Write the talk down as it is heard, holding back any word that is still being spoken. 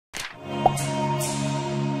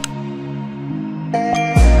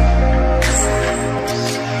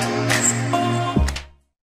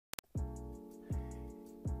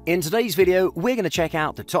In today's video, we're going to check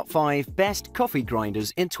out the top 5 best coffee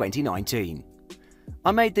grinders in 2019.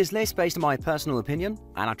 I made this list based on my personal opinion,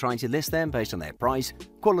 and I'm trying to list them based on their price,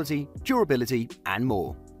 quality, durability, and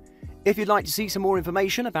more. If you'd like to see some more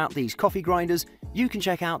information about these coffee grinders, you can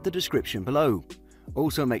check out the description below.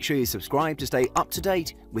 Also, make sure you subscribe to stay up to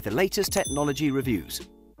date with the latest technology reviews.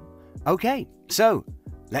 Okay, so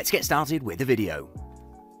let's get started with the video.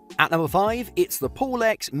 At number 5, it's the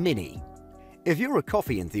Paulex Mini. If you're a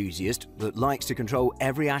coffee enthusiast that likes to control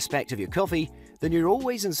every aspect of your coffee, then you're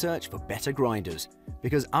always in search for better grinders,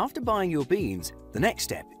 because after buying your beans, the next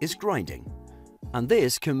step is grinding. And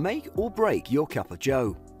this can make or break your cup of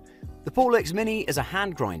joe. The Paulex Mini is a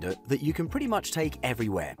hand grinder that you can pretty much take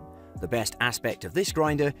everywhere. The best aspect of this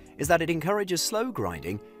grinder is that it encourages slow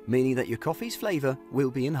grinding, meaning that your coffee's flavor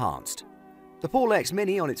will be enhanced. The Paulex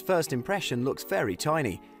Mini on its first impression looks very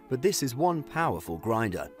tiny, but this is one powerful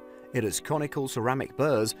grinder. It has conical ceramic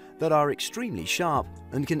burrs that are extremely sharp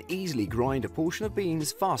and can easily grind a portion of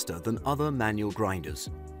beans faster than other manual grinders.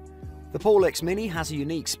 The Paulex Mini has a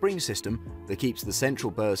unique spring system that keeps the central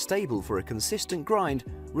burr stable for a consistent grind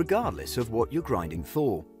regardless of what you're grinding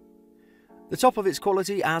for. The top of its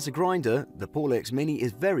quality as a grinder, the Paulex Mini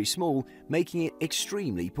is very small, making it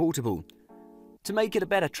extremely portable. To make it a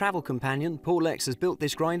better travel companion, Paulex has built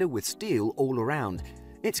this grinder with steel all around.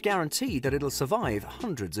 It's guaranteed that it'll survive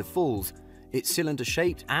hundreds of falls. It's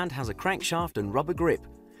cylinder-shaped and has a crankshaft and rubber grip.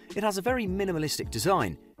 It has a very minimalistic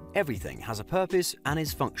design. Everything has a purpose and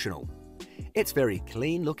is functional. It's very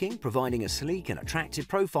clean-looking, providing a sleek and attractive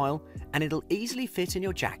profile, and it'll easily fit in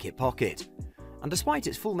your jacket pocket. And despite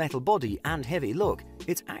its full metal body and heavy look,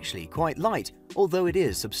 it's actually quite light, although it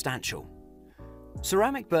is substantial.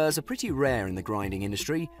 Ceramic burrs are pretty rare in the grinding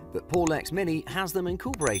industry, but Paulex Mini has them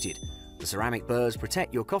incorporated. The ceramic burrs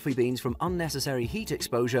protect your coffee beans from unnecessary heat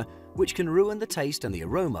exposure, which can ruin the taste and the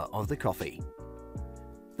aroma of the coffee.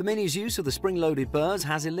 The Mini's use of the spring-loaded burrs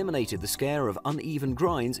has eliminated the scare of uneven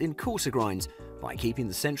grinds in coarser grinds by keeping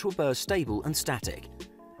the central burr stable and static.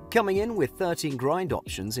 Coming in with 13 grind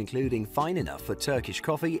options, including fine enough for Turkish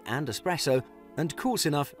coffee and espresso, and coarse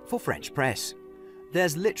enough for French press.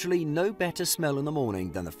 There's literally no better smell in the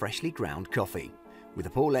morning than the freshly ground coffee. With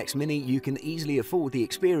the Paulex Mini, you can easily afford the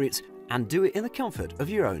experience and do it in the comfort of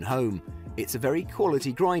your own home. It's a very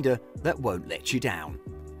quality grinder that won't let you down.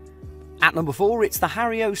 At number 4, it's the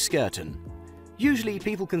Hario Skirton. Usually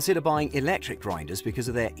people consider buying electric grinders because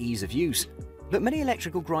of their ease of use, but many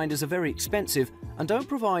electrical grinders are very expensive and don't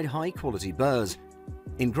provide high quality burrs.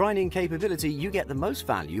 In grinding capability, you get the most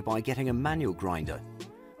value by getting a manual grinder.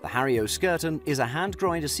 The Hario Skirton is a hand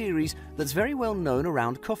grinder series that's very well known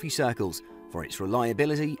around coffee circles for its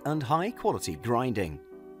reliability and high quality grinding.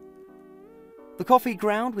 The coffee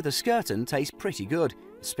ground with a Skirton tastes pretty good,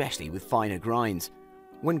 especially with finer grinds.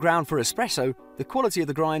 When ground for espresso, the quality of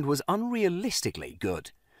the grind was unrealistically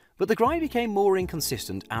good, but the grind became more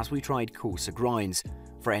inconsistent as we tried coarser grinds.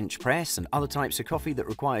 French press and other types of coffee that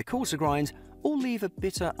require coarser grinds all leave a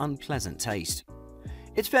bitter, unpleasant taste.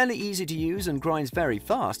 It's fairly easy to use and grinds very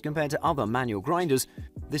fast compared to other manual grinders.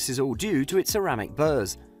 This is all due to its ceramic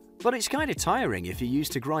burrs, but it's kind of tiring if you're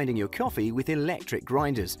used to grinding your coffee with electric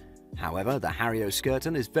grinders. However, the Hario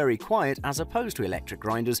Skirton is very quiet as opposed to electric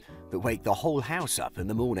grinders that wake the whole house up in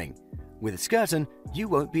the morning. With a Skirton, you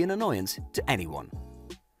won't be an annoyance to anyone.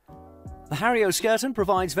 The Hario Skirton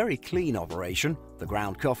provides very clean operation. The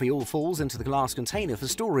ground coffee all falls into the glass container for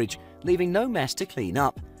storage, leaving no mess to clean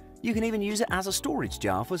up. You can even use it as a storage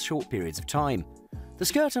jar for short periods of time. The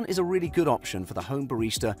Skirton is a really good option for the home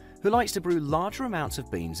barista who likes to brew larger amounts of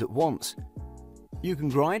beans at once. You can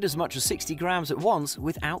grind as much as 60 grams at once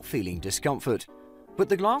without feeling discomfort. But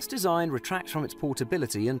the glass design retracts from its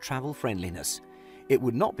portability and travel friendliness. It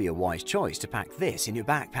would not be a wise choice to pack this in your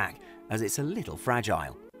backpack, as it's a little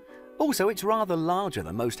fragile. Also, it's rather larger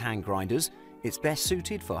than most hand grinders. It's best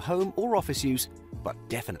suited for home or office use, but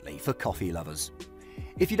definitely for coffee lovers.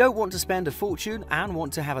 If you don't want to spend a fortune and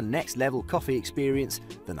want to have a next level coffee experience,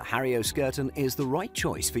 then the Hario Skirton is the right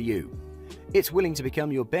choice for you. It's willing to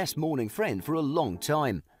become your best morning friend for a long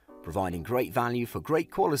time, providing great value for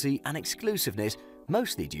great quality and exclusiveness,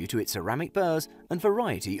 mostly due to its ceramic burrs and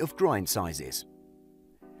variety of grind sizes.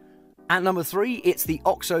 At number 3, it's the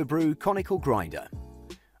OXO Brew Conical Grinder.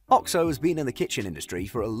 OXO has been in the kitchen industry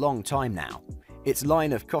for a long time now. Its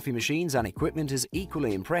line of coffee machines and equipment is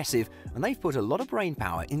equally impressive, and they've put a lot of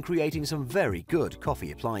brainpower in creating some very good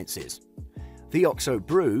coffee appliances. The OXO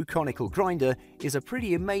Brew Conical Grinder is a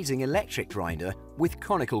pretty amazing electric grinder with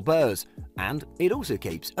conical burrs, and it also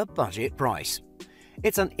keeps a budget price.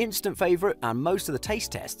 It's an instant favorite, and most of the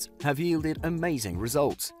taste tests have yielded amazing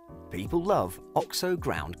results. People love OXO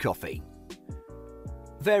ground coffee.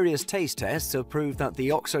 Various taste tests have proved that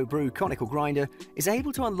the OXO Brew conical grinder is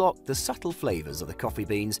able to unlock the subtle flavours of the coffee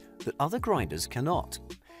beans that other grinders cannot.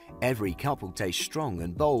 Every cup will taste strong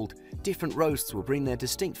and bold, different roasts will bring their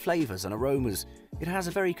distinct flavours and aromas. It has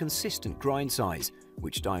a very consistent grind size,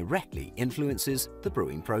 which directly influences the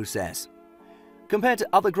brewing process. Compared to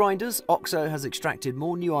other grinders, OXO has extracted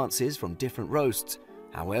more nuances from different roasts.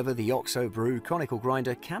 However, the OXO Brew conical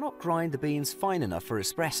grinder cannot grind the beans fine enough for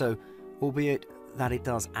espresso, albeit that it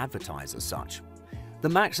does advertise as such. The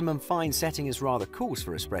maximum fine setting is rather coarse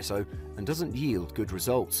for espresso and doesn't yield good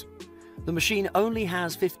results. The machine only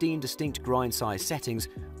has 15 distinct grind size settings,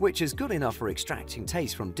 which is good enough for extracting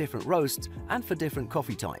taste from different roasts and for different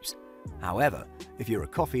coffee types. However, if you're a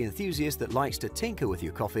coffee enthusiast that likes to tinker with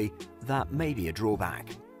your coffee, that may be a drawback.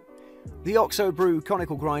 The OXO Brew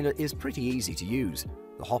conical grinder is pretty easy to use.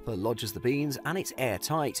 The hopper lodges the beans and it's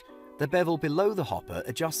airtight. The bevel below the hopper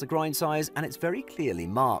adjusts the grind size and it's very clearly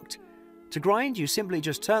marked. To grind, you simply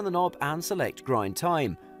just turn the knob and select grind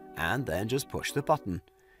time, and then just push the button.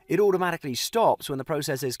 It automatically stops when the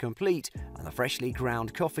process is complete and the freshly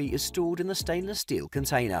ground coffee is stored in the stainless steel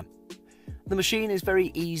container. The machine is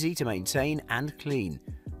very easy to maintain and clean.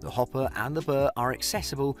 The hopper and the burr are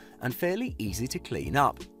accessible and fairly easy to clean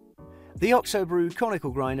up. The OXO Brew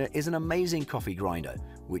conical grinder is an amazing coffee grinder,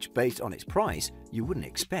 which based on its price, you wouldn't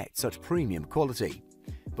expect such premium quality.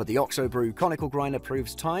 But the OXO Brew conical grinder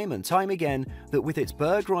proves time and time again that with its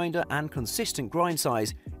burr grinder and consistent grind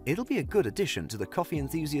size, it'll be a good addition to the coffee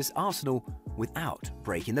enthusiast arsenal without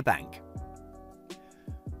breaking the bank.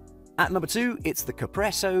 At number 2, it's the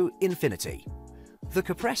Compresso Infinity. The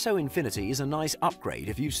Compresso Infinity is a nice upgrade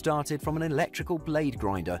if you started from an electrical blade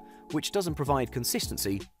grinder, which doesn't provide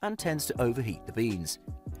consistency and tends to overheat the beans.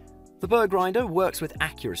 The burr grinder works with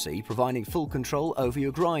accuracy, providing full control over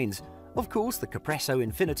your grinds. Of course, the Compresso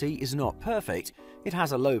Infinity is not perfect. It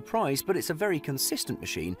has a low price, but it's a very consistent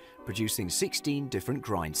machine, producing 16 different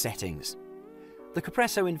grind settings. The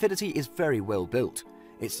Compresso Infinity is very well built.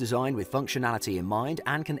 It's designed with functionality in mind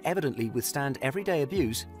and can evidently withstand everyday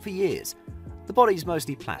abuse for years. The body's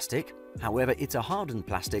mostly plastic, however it's a hardened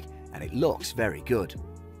plastic and it looks very good.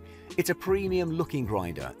 It's a premium looking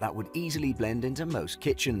grinder that would easily blend into most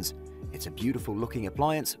kitchens. It's a beautiful looking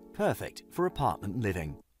appliance, perfect for apartment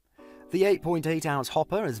living. The 8.8 ounce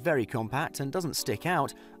hopper is very compact and doesn't stick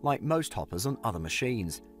out like most hoppers on other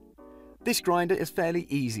machines. This grinder is fairly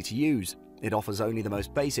easy to use. It offers only the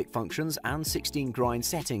most basic functions and 16 grind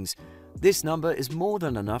settings. This number is more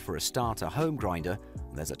than enough for a starter home grinder.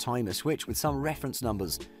 There's a timer switch with some reference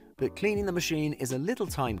numbers, but cleaning the machine is a little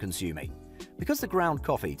time consuming because the ground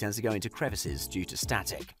coffee tends to go into crevices due to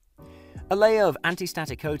static. A layer of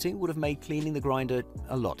anti-static coating would have made cleaning the grinder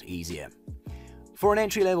a lot easier. For an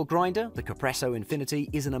entry-level grinder, the Compresso Infinity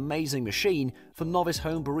is an amazing machine for novice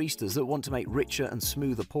home baristas that want to make richer and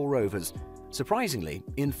smoother pour-overs. Surprisingly,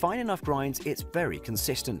 in fine enough grinds, it's very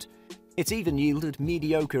consistent. It's even yielded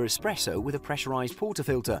mediocre espresso with a pressurized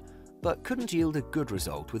portafilter, but couldn't yield a good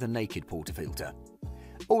result with a naked portafilter.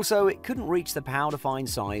 Also, it couldn't reach the powder-fine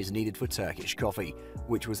size needed for Turkish coffee,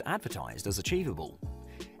 which was advertised as achievable.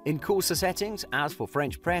 In coarser settings, as for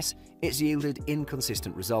French press, it's yielded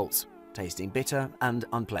inconsistent results, tasting bitter and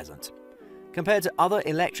unpleasant. Compared to other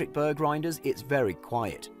electric burr grinders, it's very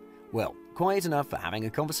quiet. Well, quiet enough for having a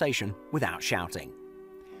conversation without shouting.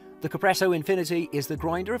 The Compresso Infinity is the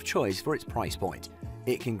grinder of choice for its price point.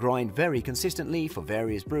 It can grind very consistently for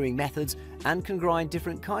various brewing methods and can grind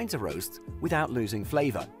different kinds of roasts without losing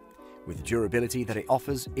flavour. With the durability that it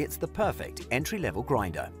offers, it's the perfect entry-level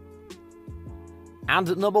grinder. And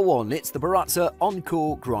at number 1, it's the Baratza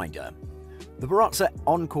Encore Grinder. The Baratza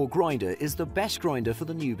Encore Grinder is the best grinder for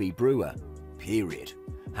the newbie brewer, period.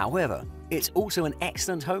 However, it's also an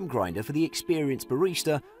excellent home grinder for the experienced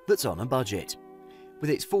barista that's on a budget. With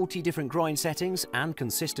its 40 different grind settings and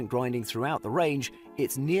consistent grinding throughout the range,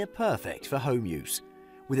 it's near perfect for home use.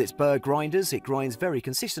 With its burr grinders, it grinds very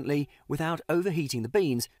consistently without overheating the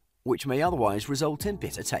beans, which may otherwise result in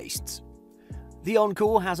bitter tastes. The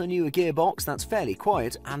Encore has a newer gearbox that's fairly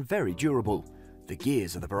quiet and very durable. The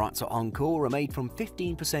gears of the Baratza Encore are made from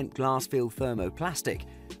 15% glass-filled thermoplastic.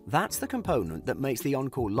 That's the component that makes the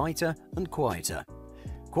Encore lighter and quieter.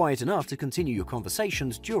 Quiet enough to continue your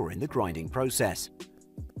conversations during the grinding process.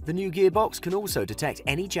 The new gearbox can also detect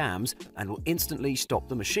any jams and will instantly stop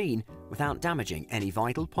the machine without damaging any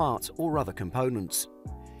vital parts or other components.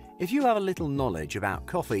 If you have a little knowledge about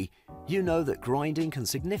coffee, you know that grinding can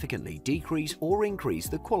significantly decrease or increase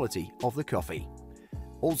the quality of the coffee.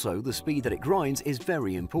 Also, the speed that it grinds is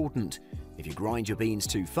very important. If you grind your beans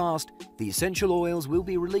too fast, the essential oils will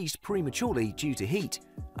be released prematurely due to heat,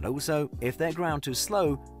 and also, if they're ground too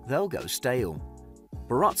slow, they'll go stale.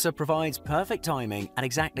 Baratza provides perfect timing at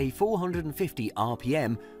exactly 450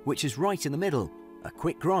 RPM, which is right in the middle, a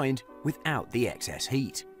quick grind without the excess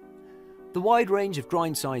heat. The wide range of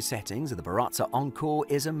grind size settings of the Baratza Encore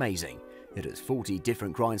is amazing. It has 40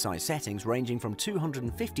 different grind size settings ranging from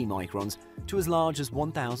 250 microns to as large as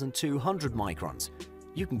 1200 microns.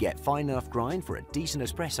 You can get fine enough grind for a decent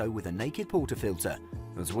espresso with a naked portafilter,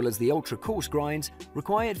 as well as the ultra coarse grinds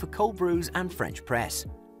required for cold brews and French press.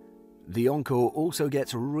 The Encore also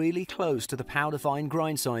gets really close to the powder fine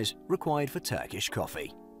grind size required for Turkish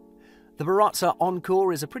coffee. The Baratza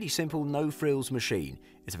Encore is a pretty simple no-frills machine.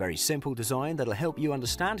 It's a very simple design that'll help you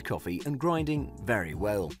understand coffee and grinding very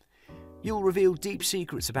well. You'll reveal deep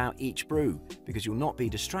secrets about each brew because you'll not be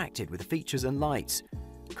distracted with the features and lights.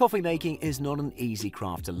 Coffee making is not an easy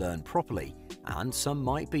craft to learn properly, and some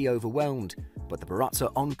might be overwhelmed, but the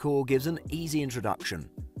Baratza Encore gives an easy introduction.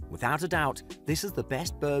 Without a doubt, this is the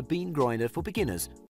best bean grinder for beginners